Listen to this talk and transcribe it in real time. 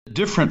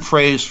Different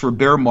phrase for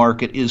bear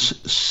market is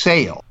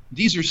sale.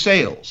 These are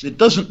sales. It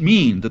doesn't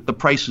mean that the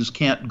prices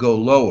can't go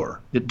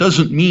lower. It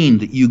doesn't mean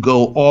that you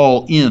go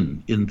all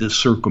in this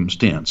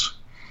circumstance.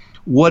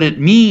 What it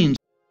means.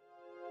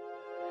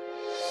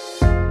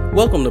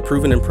 Welcome to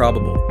Proven and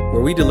Probable,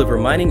 where we deliver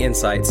mining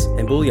insights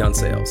and bullion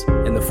sales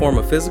in the form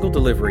of physical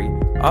delivery,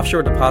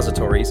 offshore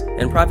depositories,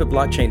 and private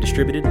blockchain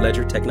distributed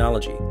ledger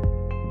technology.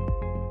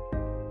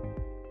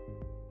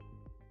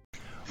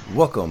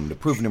 Welcome to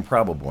Proven and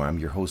Probable. I'm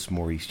your host,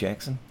 Maurice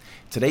Jackson.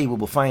 Today we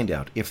will find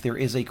out if there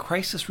is a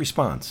crisis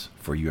response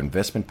for your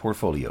investment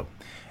portfolio.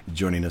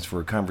 Joining us for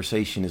a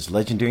conversation is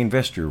legendary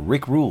investor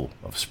Rick Rule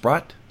of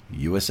Sprott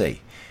USA.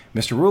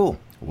 Mr. Rule,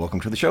 welcome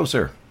to the show,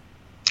 sir.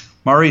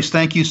 Maurice,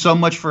 thank you so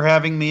much for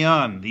having me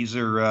on. These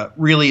are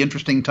really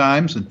interesting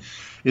times, and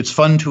it's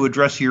fun to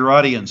address your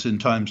audience in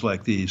times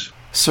like these.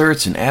 Sir,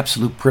 it's an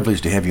absolute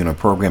privilege to have you on our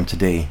program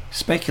today.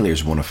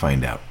 Speculators want to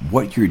find out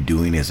what you're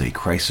doing as a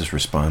crisis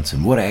response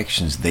and what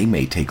actions they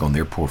may take on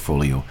their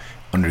portfolio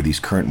under these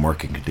current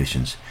market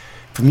conditions.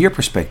 From your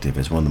perspective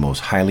as one of the most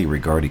highly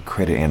regarded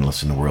credit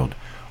analysts in the world,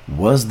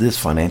 was this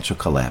financial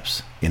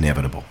collapse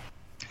inevitable?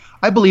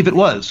 I believe it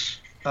was.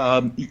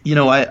 I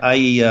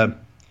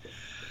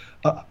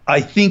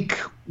think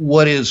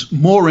what is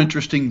more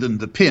interesting than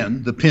the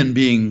pin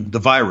being the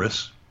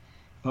virus,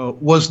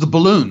 was the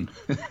balloon.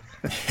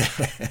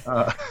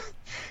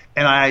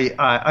 And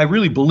I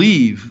really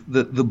believe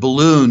that the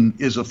balloon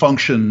is a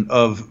function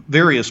of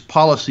various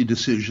policy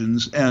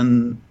decisions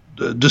and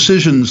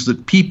decisions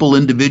that people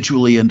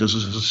individually and as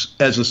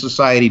a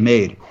society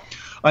made.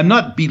 I'm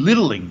not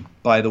belittling,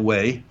 by the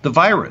way, the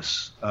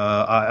virus.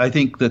 I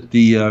think that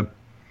the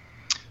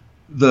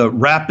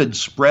rapid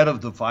spread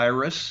of the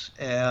virus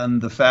and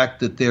the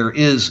fact that there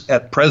is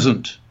at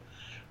present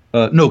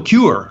no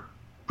cure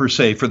per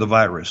se for the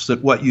virus,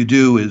 that what you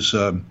do is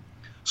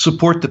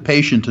support the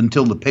patient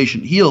until the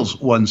patient heals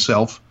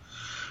oneself,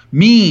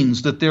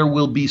 means that there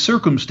will be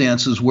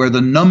circumstances where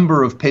the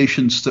number of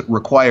patients that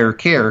require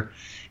care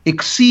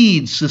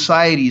exceeds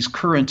society's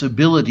current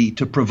ability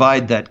to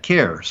provide that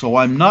care. So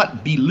I'm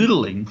not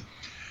belittling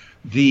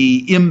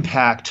the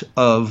impact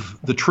of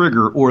the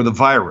trigger or the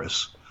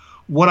virus.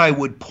 What I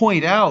would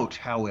point out,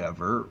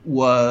 however,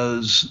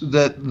 was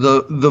that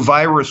the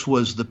virus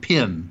was the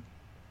pin,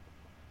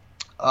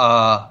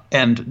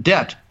 and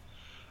debt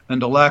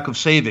and a lack of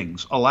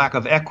savings, a lack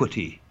of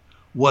equity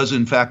was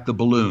in fact the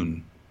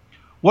balloon.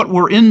 What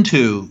we're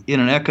into in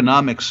an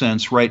economic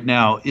sense right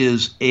now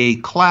is a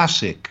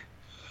classic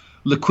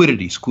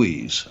liquidity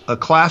squeeze, a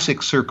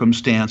classic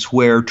circumstance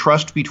where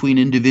trust between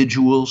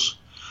individuals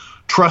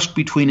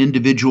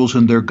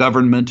and their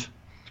government,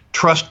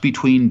 trust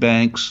between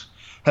banks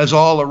has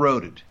all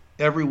eroded.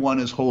 Everyone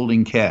is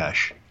holding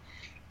cash.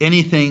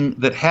 Anything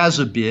that has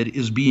a bid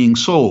is being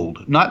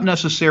sold, not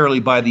necessarily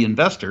by the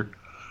investor,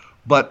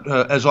 but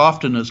as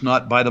often as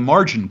not by the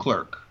margin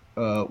clerk,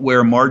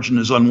 where margin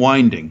is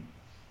unwinding.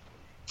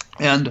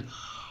 And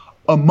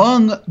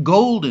among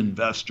gold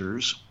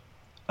investors,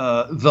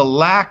 the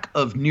lack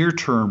of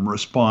near-term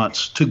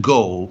response to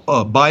gold,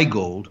 buy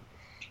gold,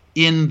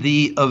 in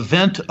the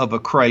event of a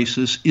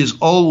crisis is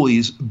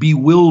always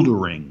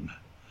bewildering,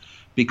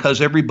 because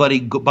everybody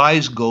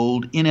buys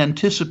gold in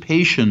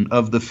anticipation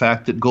of the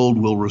fact that gold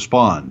will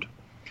respond.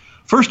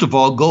 First of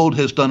all, gold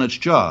has done its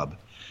job.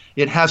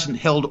 It hasn't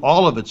held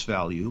all of its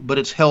value, but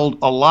it's held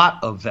a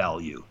lot of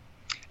value.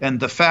 And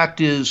the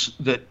fact is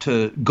that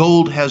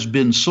gold has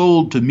been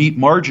sold to meet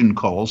margin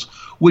calls,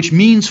 which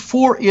means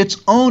for its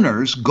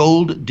owners,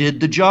 gold did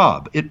the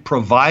job. It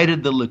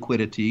provided the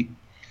liquidity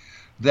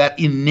that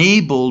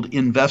enabled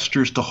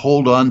investors to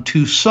hold on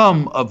to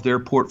some of their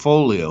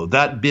portfolio.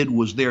 That bid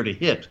was there to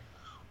hit,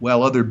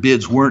 while other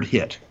bids weren't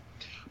hit.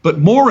 But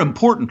more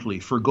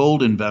importantly for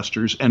gold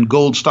investors and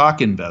gold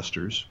stock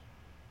investors,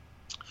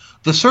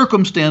 the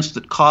circumstance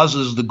that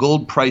causes the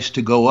gold price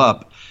to go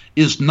up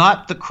is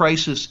not the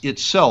crisis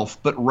itself,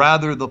 but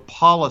rather the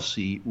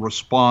policy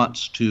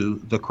response to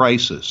the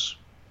crisis.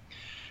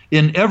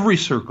 In every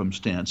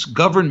circumstance,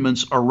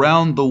 governments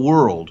around the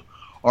world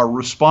are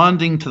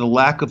responding to the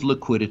lack of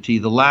liquidity,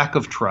 the lack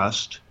of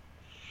trust,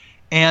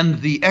 and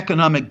the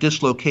economic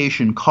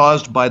dislocation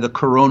caused by the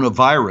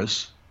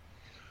coronavirus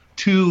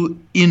to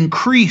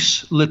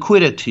increase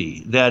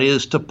liquidity, that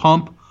is, to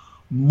pump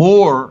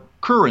more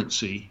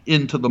currency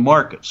into the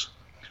markets.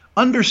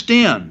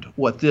 Understand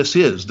what this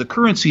is. The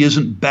currency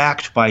isn't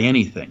backed by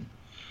anything.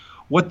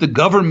 What the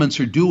governments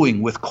are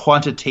doing with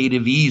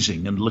quantitative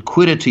easing and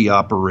liquidity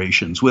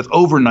operations, with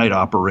overnight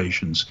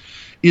operations,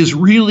 is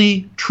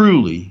really,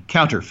 truly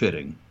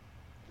counterfeiting.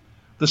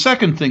 The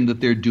second thing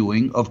that they're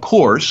doing, of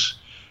course,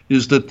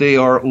 is that they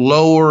are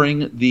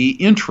lowering the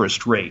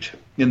interest rate,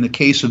 in the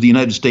case of the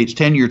United States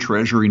 10-year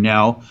Treasury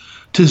now,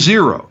 to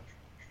zero.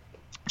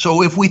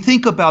 So if we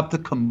think about the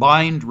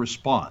combined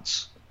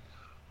response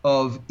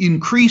of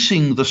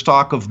increasing the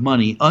stock of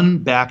money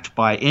unbacked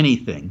by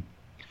anything,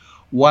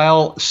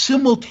 while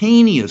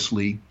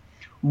simultaneously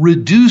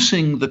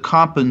reducing the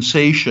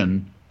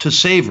compensation to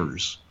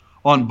savers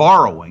on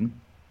borrowing,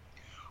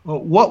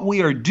 What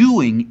we are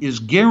doing is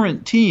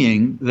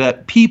guaranteeing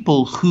that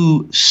people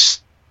who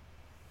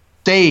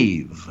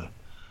save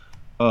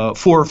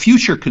for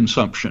future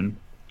consumption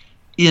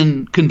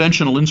in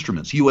conventional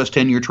instruments, U.S.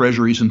 10-year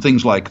treasuries and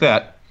things like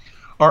that,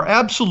 are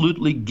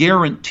absolutely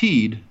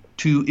guaranteed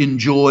to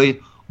enjoy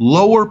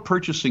lower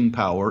purchasing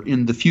power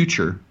in the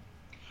future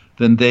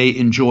than they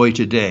enjoy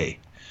today.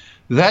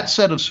 That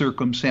set of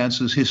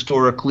circumstances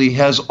historically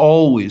has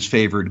always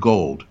favored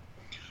gold.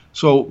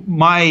 So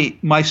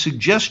my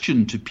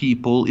suggestion to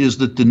people is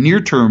that the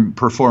near-term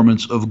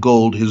performance of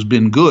gold has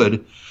been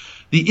good.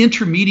 The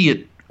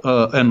intermediate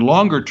and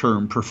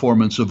longer-term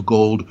performance of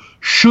gold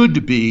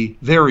should be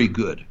very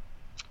good.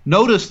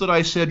 Notice that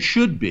I said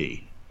should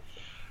be,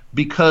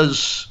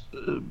 because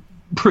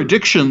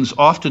predictions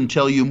often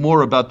tell you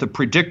more about the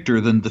predictor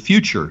than the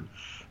future.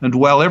 And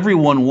while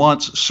everyone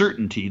wants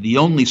certainty, the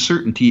only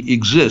certainty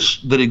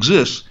that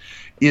exists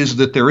is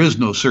that there is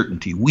no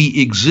certainty.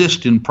 We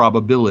exist in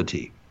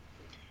probability.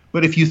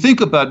 But if you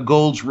think about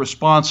gold's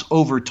response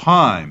over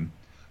time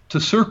to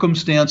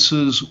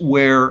circumstances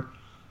where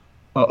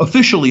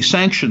officially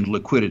sanctioned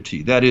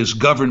liquidity, that is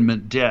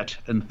government debt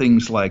and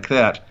things like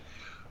that,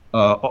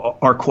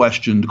 are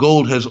questioned,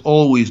 gold has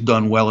always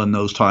done well in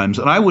those times,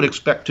 and I would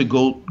expect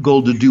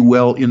gold to do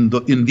well in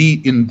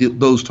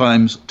those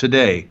times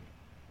today.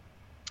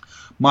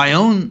 My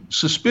own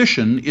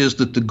suspicion is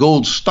that the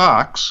gold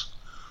stocks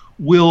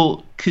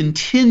will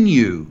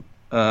continue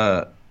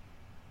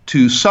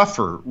to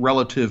suffer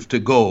relative to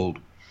gold,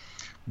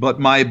 but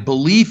my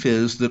belief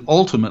is that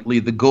ultimately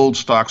the gold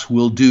stocks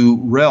will do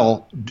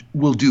well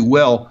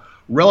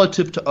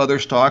relative to other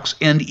stocks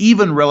and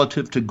even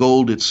relative to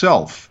gold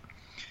itself.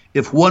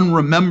 If one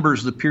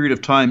remembers the period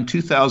of time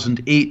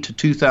 2008 to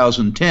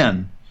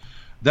 2010,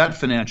 that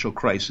financial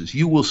crisis,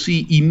 you will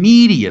see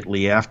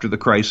immediately after the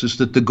crisis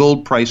that the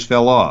gold price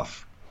fell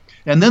off.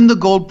 And then the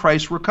gold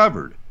price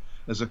recovered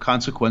as a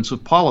consequence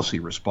of policy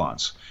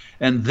response.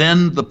 And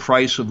then the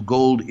price of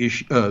gold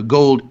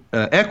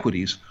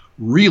equities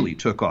really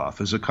took off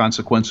as a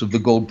consequence of the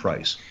gold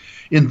price.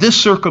 In this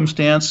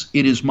circumstance,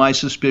 it is my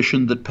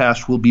suspicion that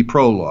past will be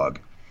prologue.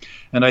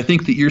 And I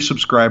think that your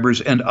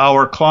subscribers and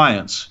our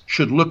clients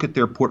should look at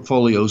their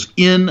portfolios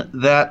in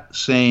that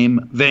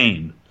same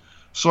vein.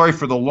 Sorry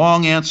for the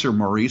long answer,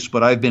 Maurice,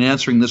 but I've been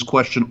answering this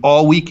question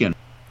all weekend.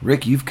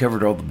 Rick, you've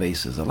covered all the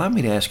bases. Allow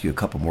me to ask you a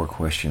couple more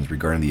questions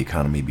regarding the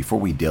economy before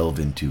we delve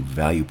into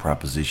value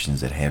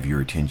propositions that have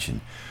your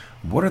attention.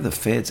 What are the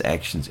Fed's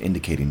actions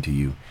indicating to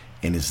you?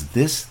 And is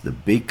this the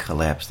big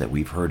collapse that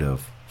we've heard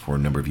of for a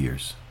number of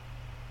years?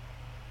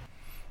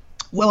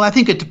 Well, I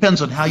think it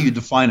depends on how you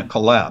define a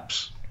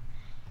collapse.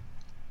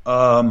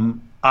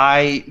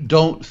 I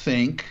don't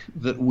think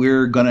that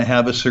we're going to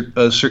have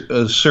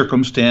a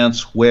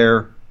circumstance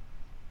where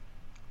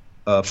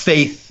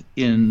faith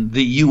in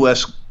the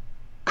U.S.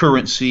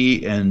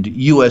 currency and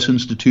U.S.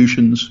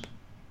 institutions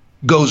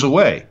goes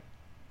away.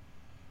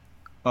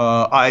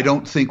 I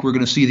don't think we're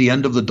going to see the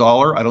end of the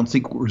dollar. I don't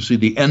think we're going to see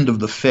the end of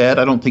the Fed.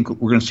 I don't think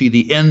we're going to see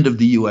the end of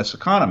the U.S.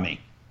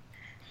 economy.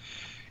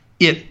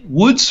 It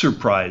would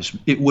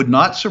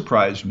not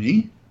surprise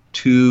me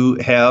to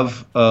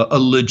have a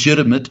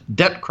legitimate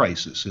debt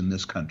crisis in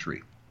this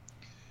country.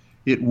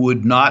 It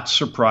would not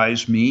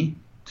surprise me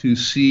to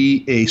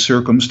see a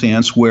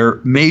circumstance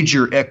where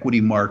major equity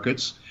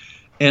markets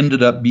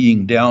ended up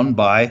being down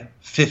by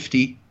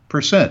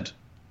 50%.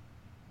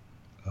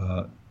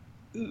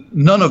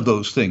 None of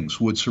those things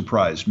would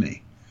surprise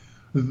me.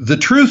 The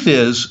truth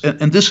is,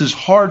 and this is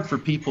hard for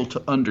people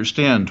to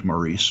understand,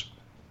 Maurice,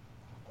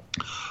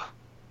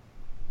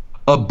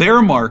 a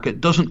bear market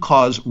doesn't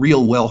cause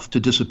real wealth to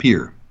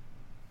disappear.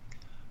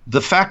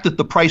 The fact that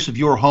the price of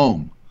your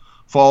home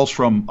falls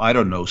from,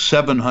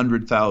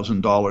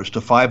 $700,000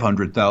 to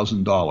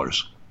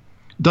 $500,000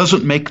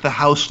 doesn't make the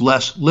house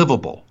less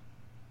livable.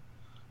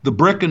 The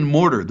brick and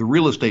mortar, the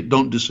real estate,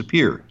 don't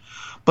disappear.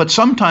 But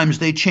sometimes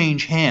they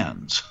change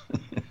hands.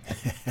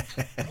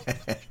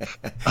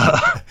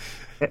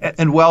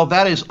 And while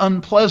that is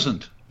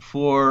unpleasant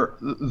for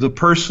the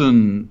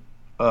person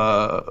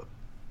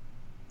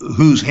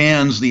whose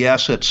hands the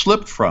asset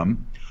slipped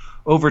from,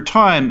 over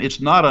time it's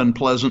not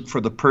unpleasant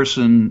for the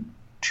person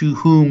to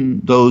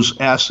whom those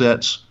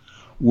assets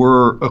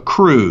were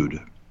accrued.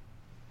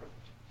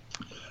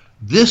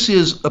 This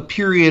is a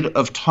period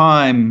of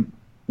time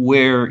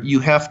where you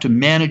have to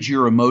manage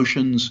your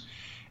emotions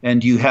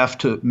and you have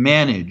to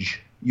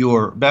manage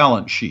your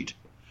balance sheet.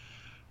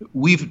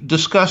 We've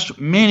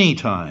discussed many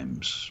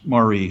times,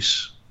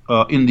 Maurice,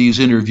 in these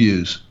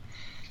interviews,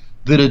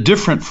 that a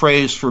different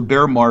phrase for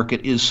bear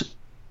market is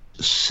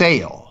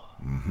sale.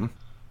 Mm-hmm.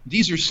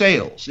 These are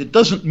sales. It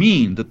doesn't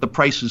mean that the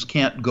prices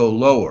can't go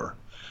lower.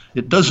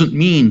 It doesn't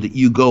mean that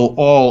you go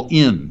all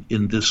in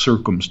this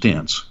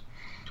circumstance.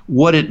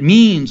 What it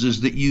means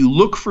is that you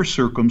look for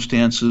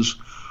circumstances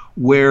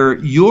where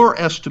your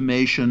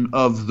estimation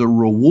of the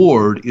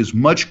reward is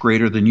much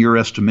greater than your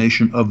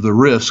estimation of the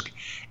risk,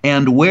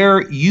 and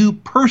where you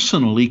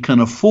personally can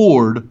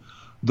afford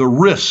the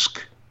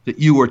risk that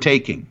you are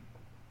taking.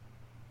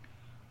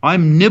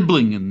 I'm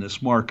nibbling in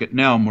this market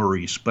now,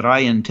 Maurice, but I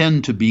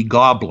intend to be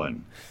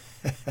gobbling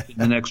in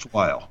the next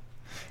while.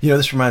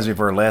 This reminds me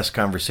of our last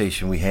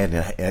conversation we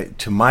had.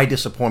 To my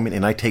disappointment,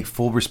 and I take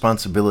full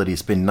responsibility,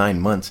 it's been 9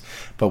 months,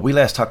 but we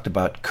last talked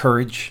about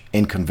courage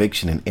and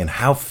conviction and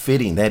how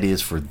fitting that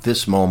is for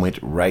this moment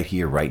right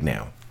here, right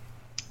now.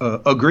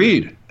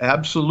 Agreed.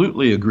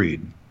 Absolutely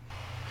agreed.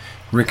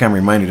 Rick, I'm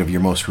reminded of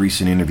your most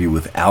recent interview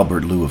with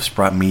Albert Liu of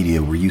Sprott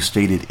Media, where you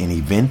stated an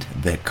event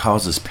that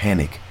causes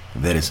panic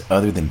that is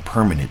other than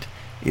permanent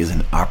is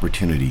an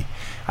opportunity.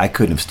 I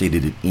couldn't have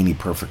stated it any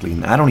perfectly,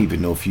 and I don't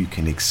even know if you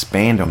can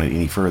expand on it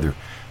any further,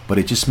 but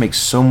it just makes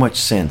so much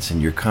sense,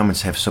 and your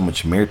comments have so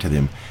much merit to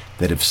them,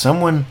 that if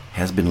someone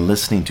has been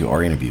listening to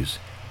our interviews,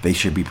 they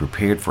should be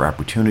prepared for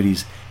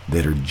opportunities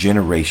that are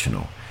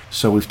generational.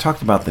 So we've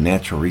talked about the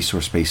natural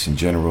resource space in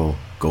general,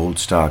 gold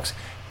stocks,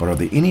 but are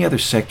there any other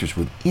sectors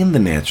within the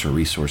natural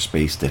resource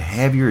space that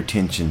have your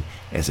attention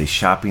as a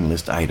shopping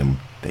list item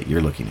that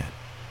you're looking at?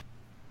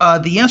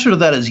 The answer to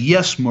that is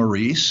yes,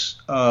 Maurice,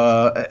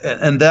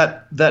 and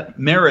that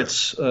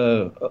merits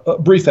a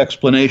brief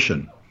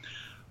explanation.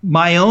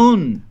 My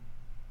own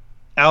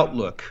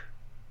outlook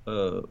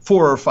 4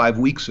 or 5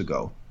 weeks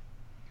ago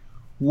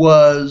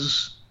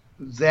was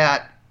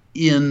that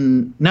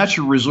in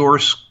natural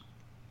resource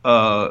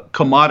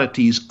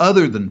commodities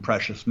other than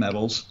precious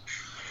metals,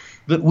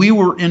 that we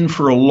were in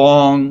for a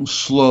long,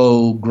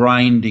 slow,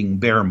 grinding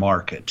bear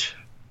market,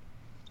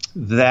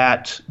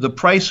 that the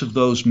price of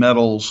those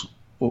metals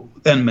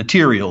and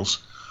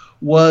materials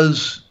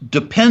was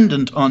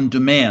dependent on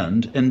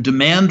demand, and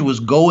demand was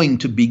going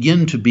to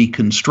begin to be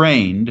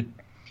constrained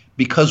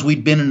because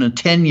we'd been in a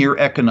 10-year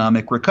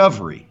economic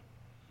recovery.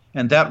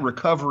 And that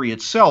recovery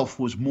itself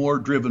was more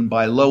driven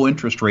by low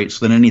interest rates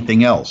than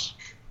anything else.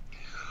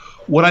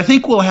 What I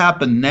think will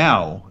happen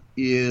now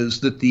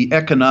is that the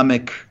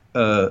economic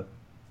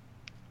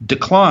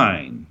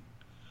decline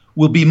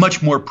will be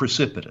much more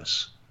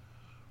precipitous.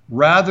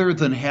 Rather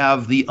than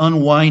have the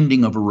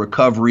unwinding of a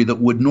recovery that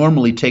would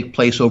normally take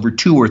place over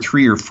 2 or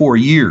 3 or 4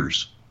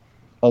 years,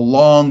 a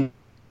long,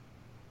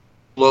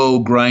 slow,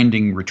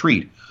 grinding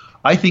retreat,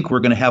 I think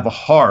we're going to have a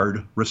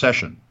hard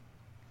recession.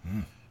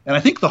 And I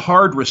think the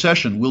hard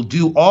recession will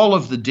do all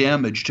of the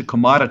damage to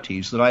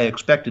commodities that I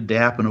expected to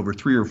happen over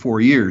 3 or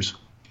 4 years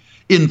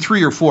in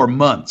 3 or 4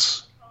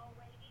 months.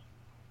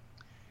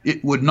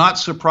 It would not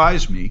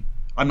surprise me.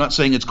 I'm not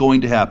saying it's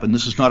going to happen.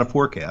 This is not a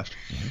forecast.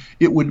 Mm-hmm.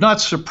 It would not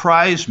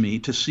surprise me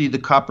to see the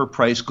copper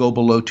price go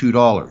below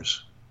 $2.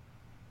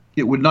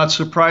 It would not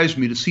surprise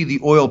me to see the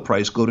oil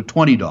price go to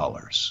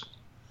 $20.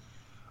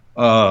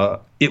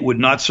 It would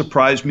not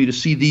surprise me to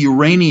see the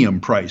uranium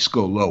price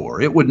go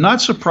lower. It would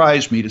not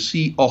surprise me to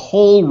see a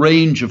whole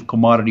range of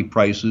commodity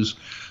prices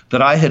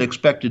that I had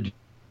expected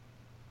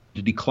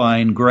to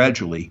decline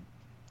gradually,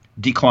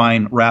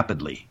 decline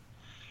rapidly.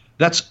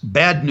 That's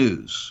bad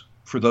news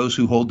for those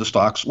who hold the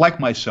stocks, like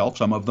myself,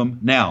 some of them,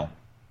 now.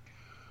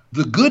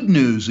 The good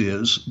news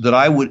is that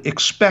I would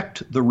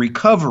expect the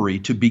recovery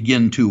to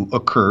begin to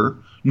occur,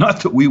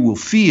 not that we will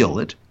feel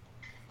it,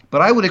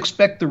 but I would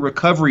expect the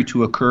recovery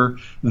to occur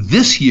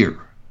this year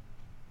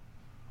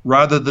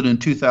rather than in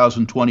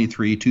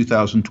 2023,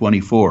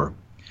 2024.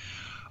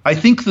 I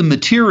think the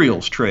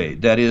materials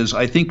trade, that is,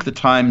 I think the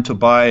time to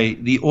buy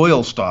the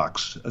oil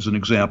stocks, as an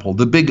example,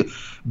 the big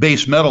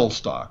base metal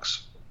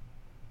stocks,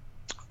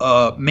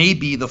 may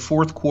be the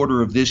fourth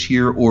quarter of this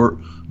year or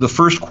the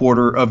first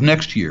quarter of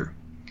next year.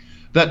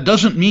 That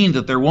doesn't mean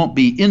that there won't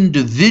be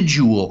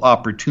individual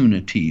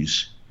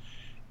opportunities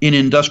in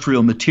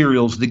industrial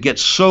materials that get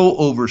so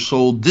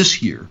oversold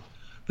this year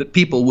that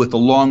people with a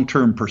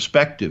long-term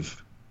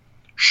perspective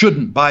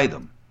shouldn't buy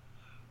them.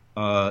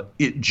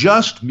 It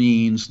just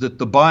means that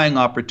the buying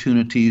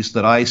opportunities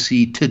that I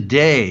see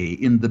today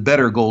in the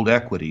better gold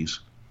equities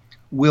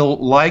will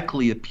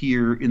likely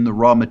appear in the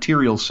raw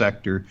material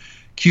sector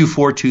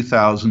Q4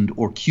 2000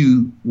 or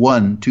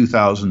Q1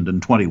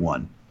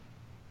 2021.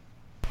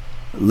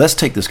 Let's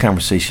take this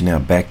conversation now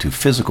back to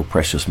physical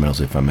precious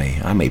metals, if I may.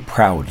 I'm a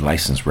proud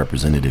licensed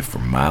representative for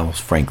Miles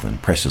Franklin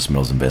Precious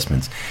Metals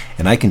Investments,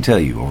 and I can tell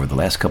you over the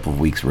last couple of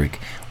weeks, Rick,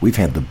 we've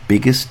had the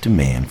biggest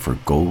demand for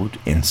gold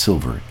and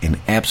silver and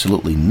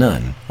absolutely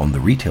none on the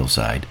retail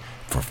side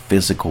for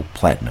physical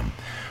platinum.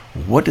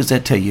 What does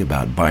that tell you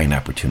about buying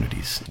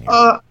opportunities?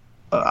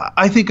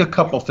 I think a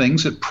couple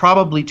things. It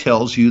probably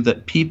tells you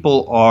that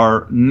people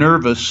are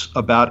nervous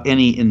about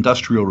any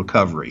industrial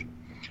recovery.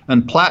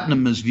 And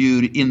platinum is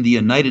viewed in the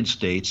United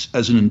States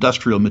as an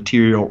industrial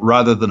material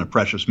rather than a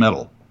precious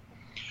metal.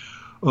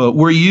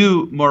 Were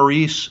you,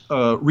 Maurice,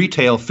 a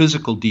retail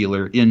physical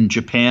dealer in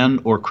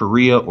Japan or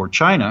Korea or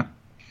China,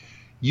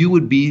 you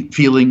would be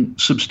feeling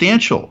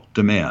substantial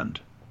demand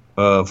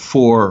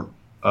for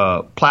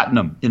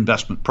platinum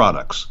investment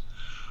products.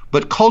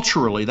 But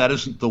culturally, that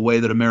isn't the way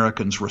that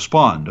Americans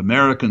respond.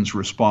 Americans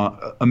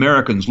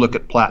look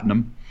at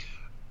platinum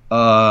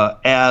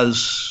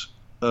as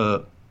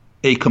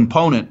a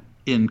component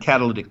in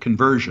catalytic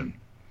conversion.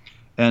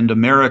 And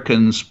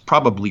Americans,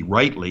 probably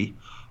rightly,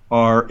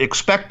 are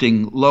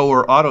expecting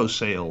lower auto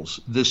sales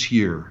this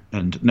year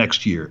and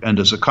next year, and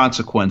as a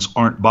consequence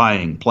aren't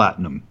buying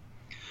platinum.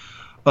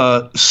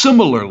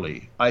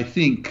 Similarly, I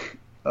think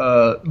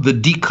the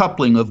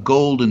decoupling of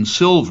gold and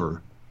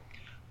silver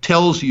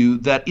tells you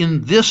that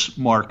in this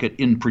market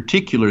in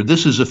particular,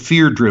 this is a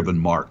fear-driven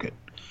market.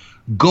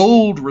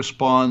 Gold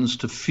responds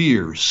to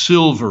fear,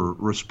 silver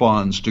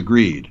responds to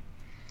greed.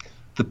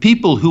 The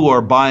people who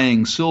are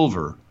buying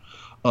silver,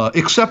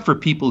 except for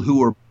people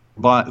who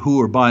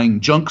are buying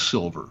junk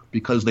silver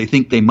because they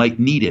think they might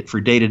need it for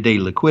day-to-day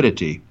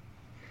liquidity,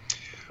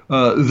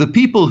 the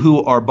people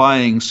who are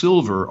buying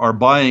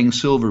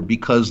silver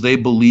because they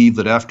believe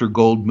that after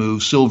gold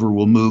moves, silver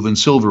will move and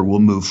silver will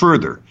move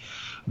further.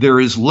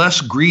 There is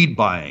less greed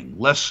buying,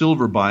 less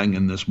silver buying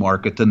in this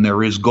market than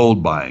there is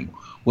gold buying.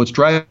 What's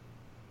driving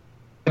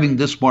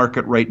this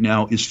market right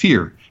now is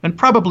fear, and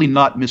probably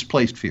not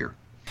misplaced fear.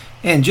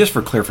 And just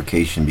for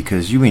clarification,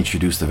 because you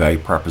introduced the value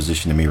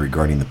proposition to me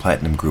regarding the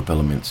platinum group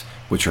elements,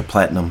 which are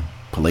platinum,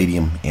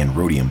 palladium, and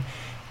rhodium,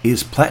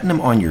 is platinum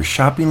on your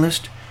shopping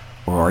list,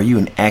 or are you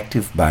an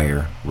active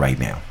buyer right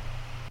now?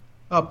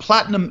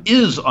 Platinum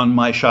is on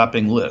my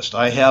shopping list.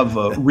 I have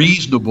a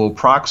reasonable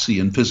proxy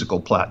in physical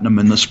platinum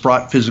in the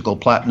Sprott Physical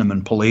Platinum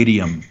and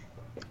Palladium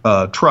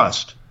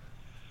Trust.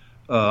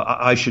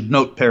 I should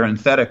note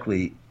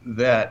parenthetically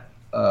that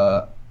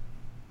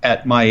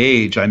at my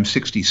age, I'm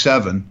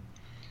 67,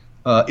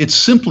 it's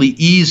simply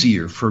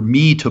easier for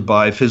me to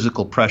buy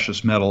physical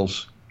precious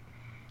metals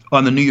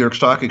on the New York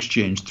Stock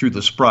Exchange through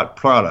the Sprott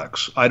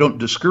products. I don't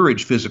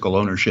discourage physical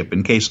ownership.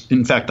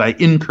 In fact, I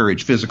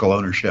encourage physical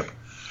ownership.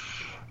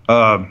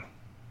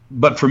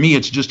 But for me,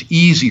 it's just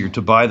easier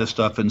to buy the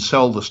stuff and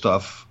sell the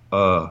stuff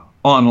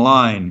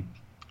online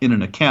in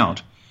an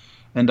account.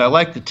 And I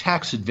like the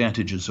tax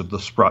advantages of the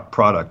Sprott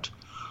product.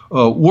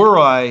 Were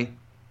I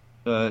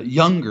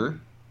younger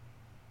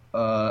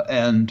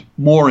and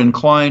more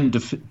inclined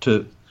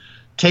to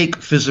take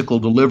physical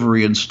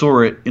delivery and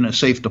store it in a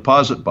safe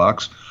deposit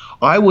box,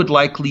 I would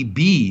likely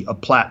be a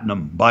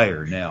platinum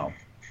buyer now.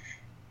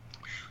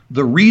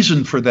 The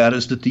reason for that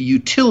is that the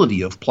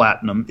utility of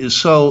platinum is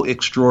so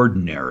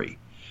extraordinary.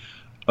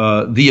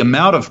 The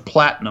amount of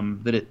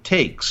platinum that it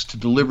takes to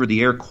deliver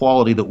the air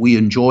quality that we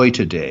enjoy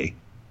today,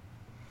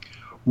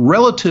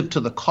 relative to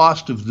the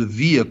cost of the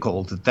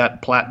vehicle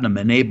that platinum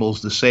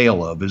enables the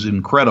sale of, is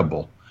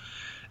incredible.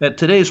 At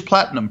today's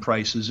platinum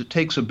prices, it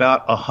takes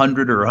about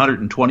 $100 or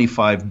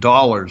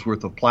 $125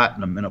 worth of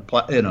platinum in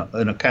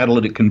a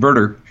catalytic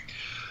converter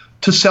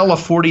to sell a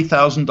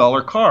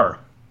 $40,000 car.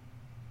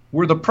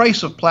 Were the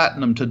price of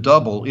platinum to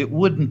double, it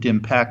wouldn't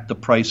impact the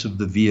price of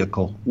the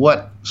vehicle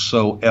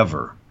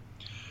whatsoever.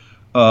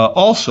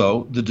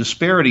 Also, the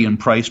disparity in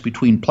price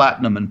between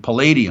platinum and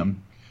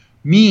palladium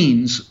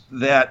means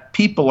that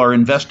people are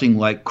investing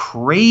like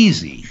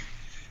crazy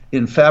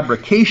in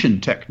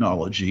fabrication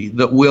technology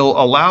that will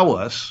allow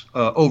us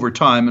over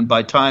time, and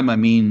by time I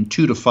mean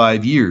 2 to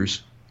 5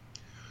 years,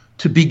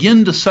 to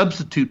begin to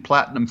substitute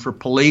platinum for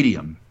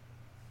palladium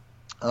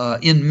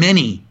in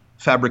many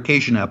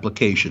fabrication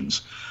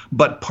applications,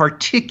 but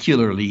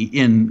particularly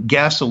in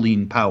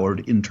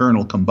gasoline-powered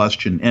internal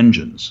combustion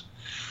engines.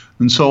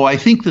 And so I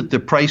think that the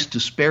price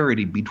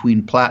disparity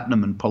between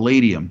platinum and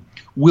palladium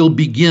will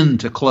begin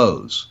to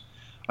close.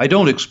 I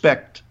don't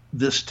expect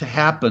this to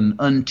happen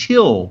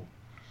until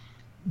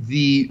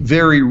the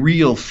very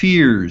real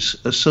fears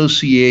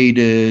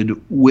associated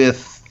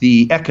with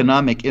the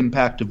economic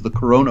impact of the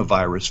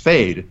coronavirus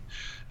fade.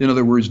 In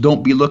other words,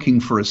 don't be looking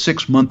for a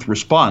 6-month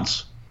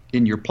response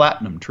in your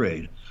platinum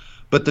trade.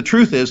 But the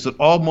truth is that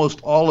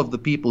almost all of the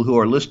people who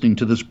are listening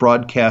to this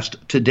broadcast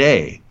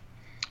today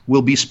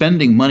will be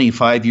spending money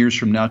 5 years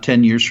from now,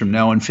 10 years from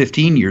now, and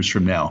 15 years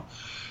from now.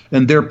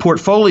 And their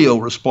portfolio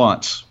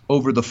response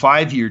over the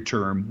 5-year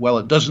term, while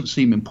it doesn't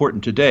seem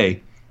important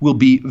today, will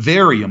be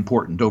very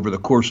important over the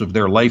course of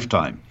their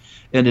lifetime.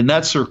 And in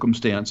that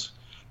circumstance,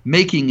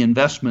 making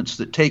investments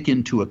that take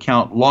into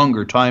account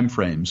longer time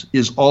frames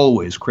is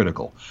always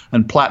critical.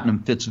 And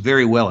platinum fits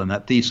very well in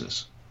that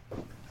thesis.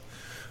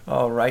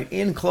 All right.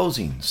 In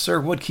closing, sir,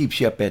 what keeps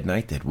you up at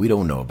night that we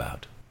don't know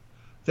about?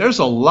 There's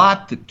a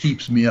lot that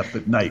keeps me up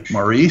at night,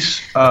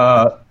 Maurice.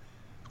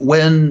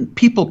 When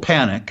people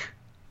panic,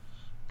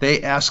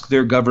 they ask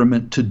their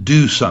government to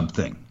do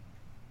something.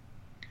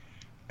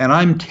 And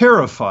I'm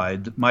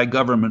terrified that my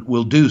government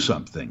will do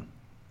something.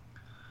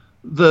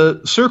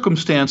 The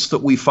circumstance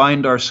that we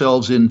find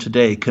ourselves in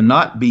today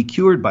cannot be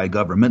cured by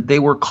government. They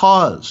were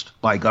caused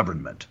by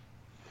government.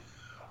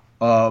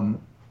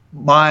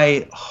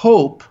 My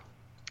hope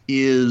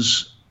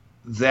is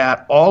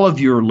that all of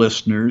your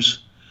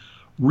listeners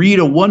read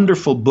a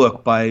wonderful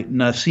book by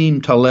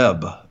Nassim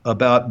Taleb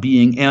about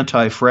being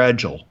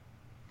anti-fragile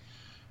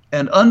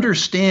and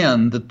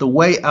understand that the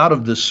way out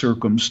of this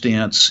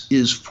circumstance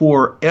is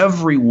for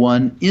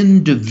everyone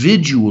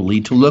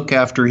individually to look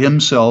after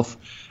himself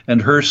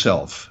and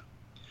herself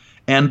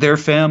and their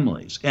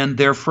families and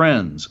their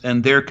friends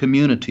and their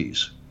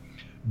communities.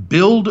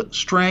 Build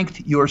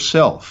strength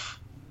yourself.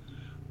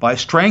 By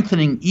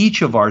strengthening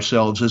each of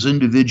ourselves as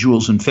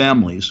individuals and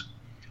families,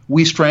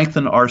 we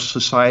strengthen our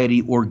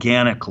society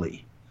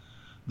organically.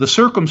 The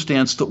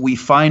circumstance that we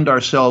find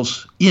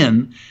ourselves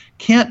in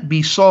can't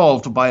be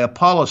solved by a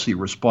policy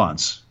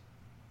response.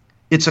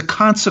 It's a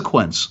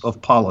consequence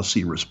of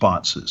policy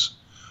responses.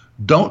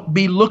 Don't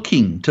be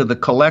looking to the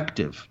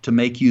collective to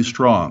make you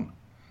strong.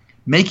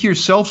 Make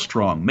yourself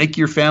strong, make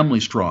your family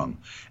strong,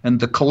 and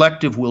the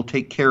collective will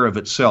take care of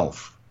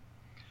itself.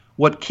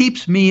 What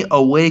keeps me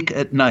awake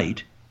at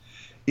night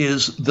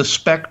is the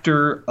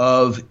specter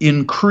of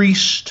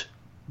increased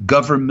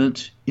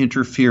government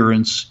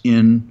interference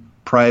in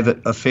private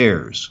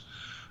affairs.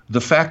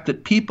 The fact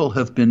that people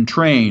have been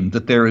trained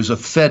that there is a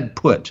Fed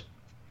put,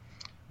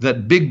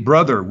 that Big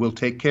Brother will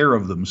take care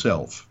of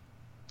themselves,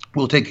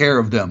 will take care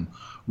of them,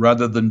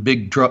 rather than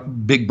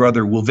Big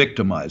Brother will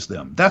victimize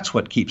them. That's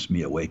what keeps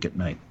me awake at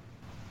night.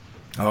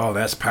 Oh,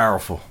 that's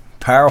powerful.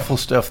 Powerful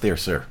stuff there,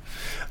 sir.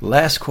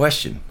 Last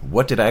question.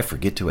 What did I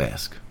forget to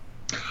ask?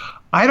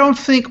 I don't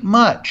think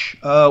much.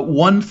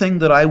 One thing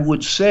that I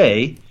would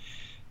say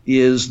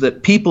is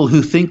that people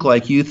who think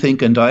like you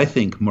think and I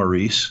think,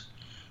 Maurice,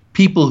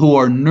 people who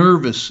are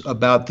nervous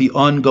about the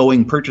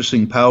ongoing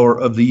purchasing power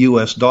of the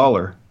U.S.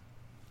 dollar,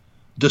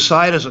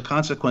 decide as a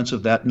consequence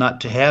of that not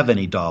to have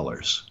any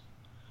dollars.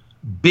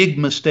 Big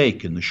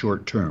mistake in the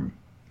short term.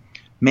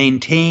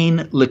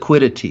 Maintain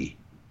liquidity,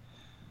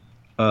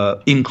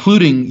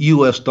 including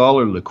U.S.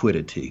 dollar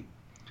liquidity.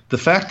 The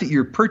fact that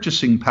your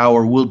purchasing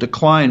power will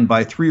decline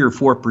by 3 or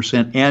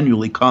 4%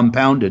 annually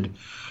compounded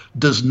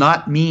does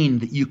not mean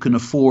that you can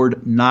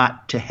afford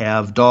not to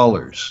have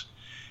dollars.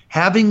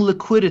 Having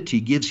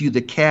liquidity gives you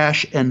the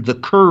cash and the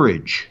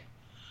courage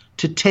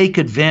to take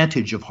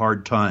advantage of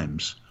hard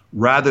times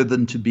rather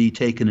than to be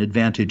taken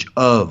advantage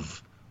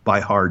of by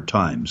hard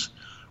times.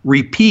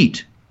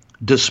 Repeat,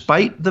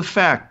 despite the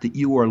fact that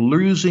you are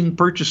losing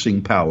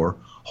purchasing power,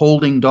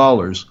 holding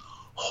dollars,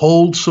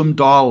 hold some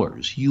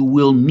dollars. You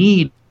will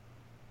need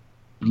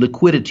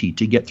liquidity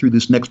to get through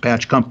this next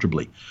patch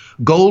comfortably.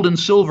 Gold and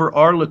silver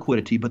are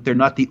liquidity, but they're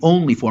not the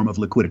only form of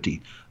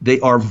liquidity. They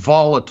are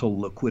volatile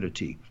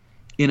liquidity.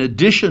 In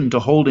addition to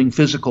holding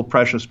physical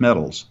precious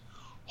metals,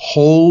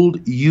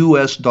 hold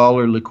U.S.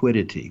 dollar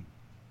liquidity.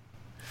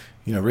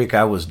 You know, Rick,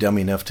 I was dumb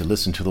enough to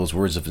listen to those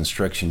words of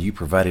instruction you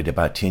provided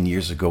about 10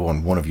 years ago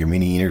on one of your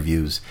many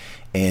interviews,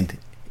 and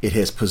it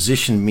has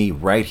positioned me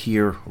right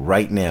here,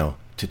 right now,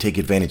 to take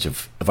advantage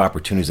of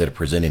opportunities that are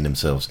presenting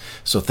themselves.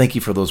 So thank you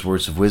for those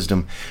words of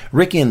wisdom.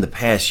 Rick, in the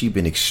past, you've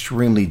been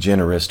extremely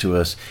generous to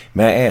us.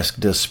 May I ask,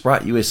 does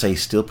Sprott USA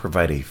still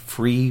provide a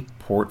free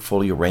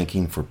portfolio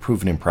ranking for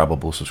proven and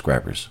probable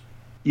subscribers?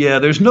 Yeah,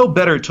 there's no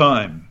better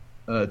time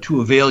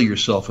to avail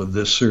yourself of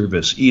this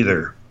service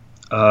either.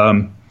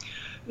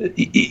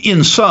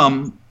 In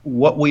sum,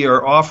 what we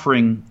are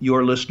offering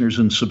your listeners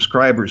and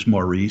subscribers,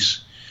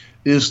 Maurice,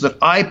 is that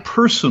I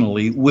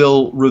personally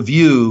will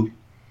review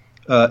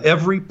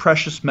every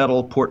precious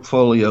metal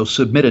portfolio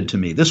submitted to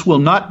me. This will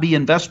not be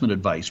investment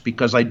advice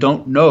because I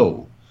don't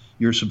know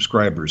your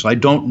subscribers. I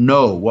don't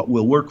know what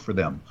will work for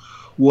them.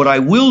 What I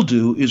will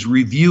do is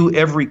review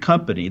every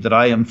company that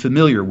I am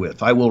familiar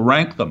with. I will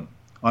rank them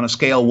on a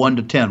scale 1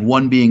 to 10,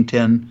 1 being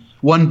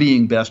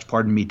best,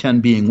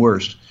 10 being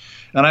worst.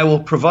 And I will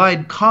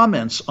provide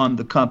comments on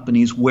the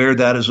companies where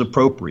that is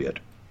appropriate.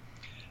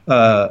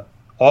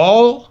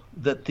 All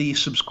that the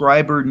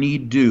subscriber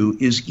need do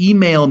is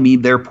email me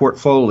their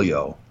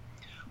portfolio,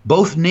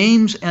 both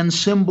names and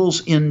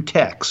symbols in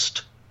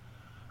text.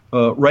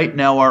 Right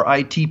now, our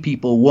IT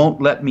people won't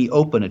let me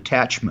open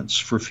attachments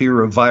for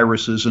fear of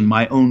viruses and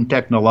my own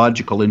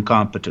technological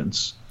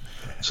incompetence.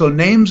 So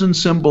names and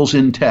symbols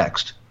in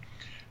text.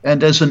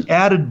 And as an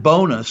added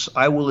bonus,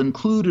 I will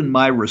include in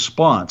my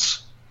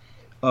response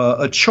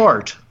a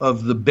chart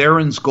of the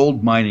Barron's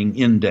Gold Mining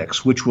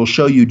Index, which will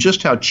show you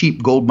just how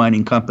cheap gold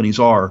mining companies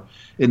are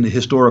in the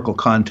historical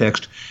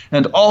context,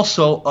 and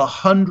also a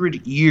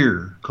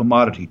 100-year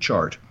commodity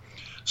chart.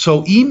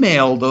 So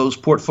email those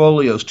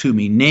portfolios to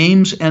me,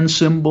 names and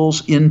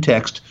symbols in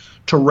text,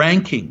 to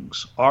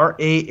rankings,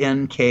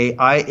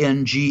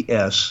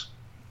 rankings,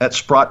 at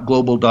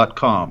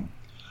sprottglobal.com.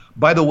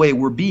 By the way,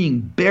 we're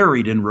being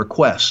buried in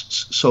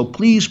requests, so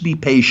please be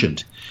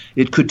patient.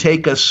 It could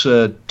take us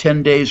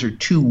 10 days or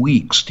 2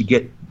 weeks to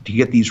get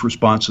these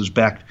responses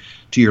back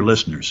to your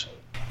listeners.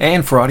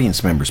 And for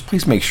audience members,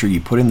 please make sure you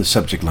put in the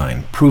subject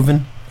line,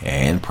 proven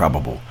and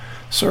probable.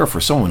 Sir,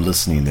 for someone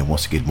listening that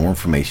wants to get more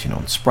information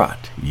on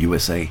Sprott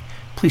USA,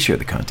 please share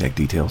the contact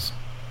details.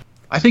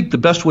 I think the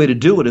best way to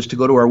do it is to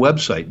go to our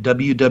website,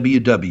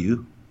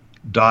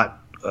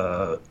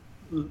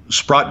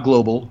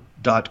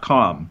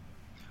 www.sprottglobal.com.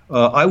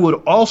 I would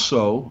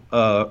also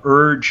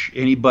urge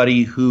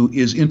anybody who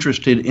is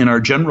interested in our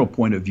general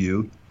point of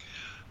view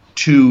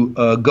to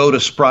go to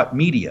Sprott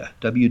Media,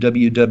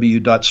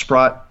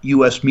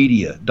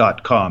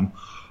 www.sprottusmedia.com,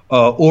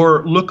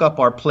 or look up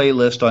our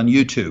playlist on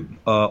YouTube,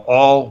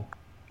 all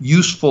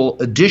useful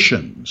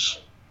additions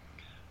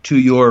to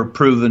your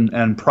proven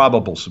and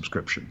probable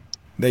subscription.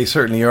 They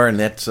certainly are, and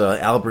that's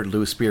Albert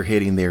Lewis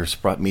spearheading their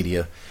Sprott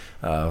Media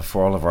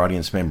for all of our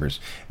audience members.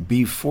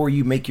 Before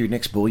you make your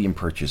next bullion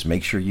purchase,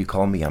 make sure you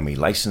call me. I'm a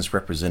licensed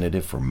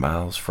representative for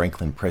Miles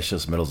Franklin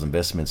Precious Metals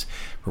Investments,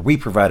 where we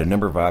provide a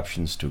number of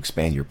options to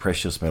expand your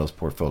precious metals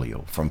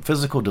portfolio, from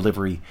physical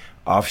delivery,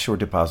 offshore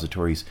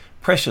depositories,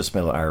 precious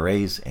metal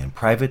IRAs, and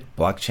private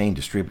blockchain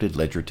distributed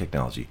ledger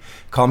technology.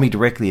 Call me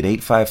directly at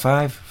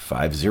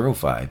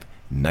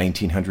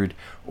 855-505-1900,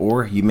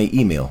 or you may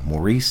email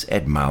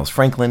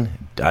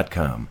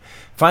maurice@milesfranklin.com.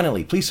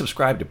 Finally, please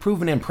subscribe to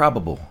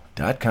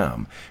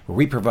provenandprobable.com, where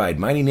we provide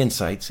mining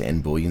insights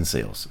and bullion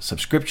sales.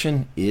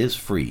 Subscription is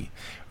free.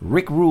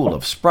 Rick Rule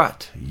of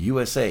Sprott,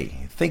 USA.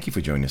 Thank you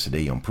for joining us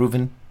today on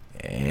Proven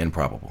and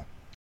Probable.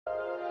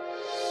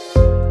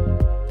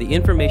 The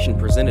information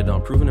presented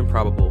on Proven and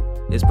Probable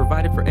is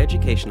provided for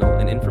educational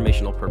and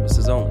informational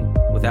purposes only,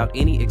 without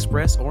any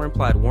express or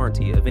implied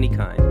warranty of any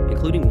kind,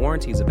 including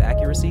warranties of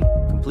accuracy,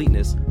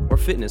 completeness, or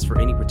fitness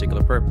for any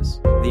particular purpose.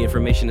 The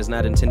information is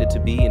not intended to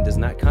be and does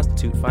not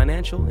constitute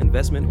financial,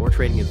 investment, or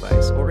trading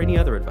advice, or any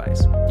other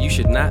advice. You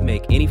should not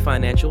make any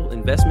financial,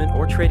 investment,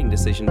 or trading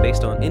decision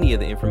based on any of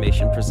the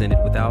information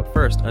presented without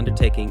first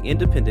undertaking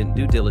independent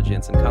due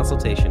diligence and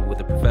consultation with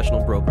a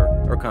professional broker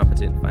or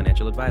competent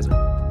financial advisor.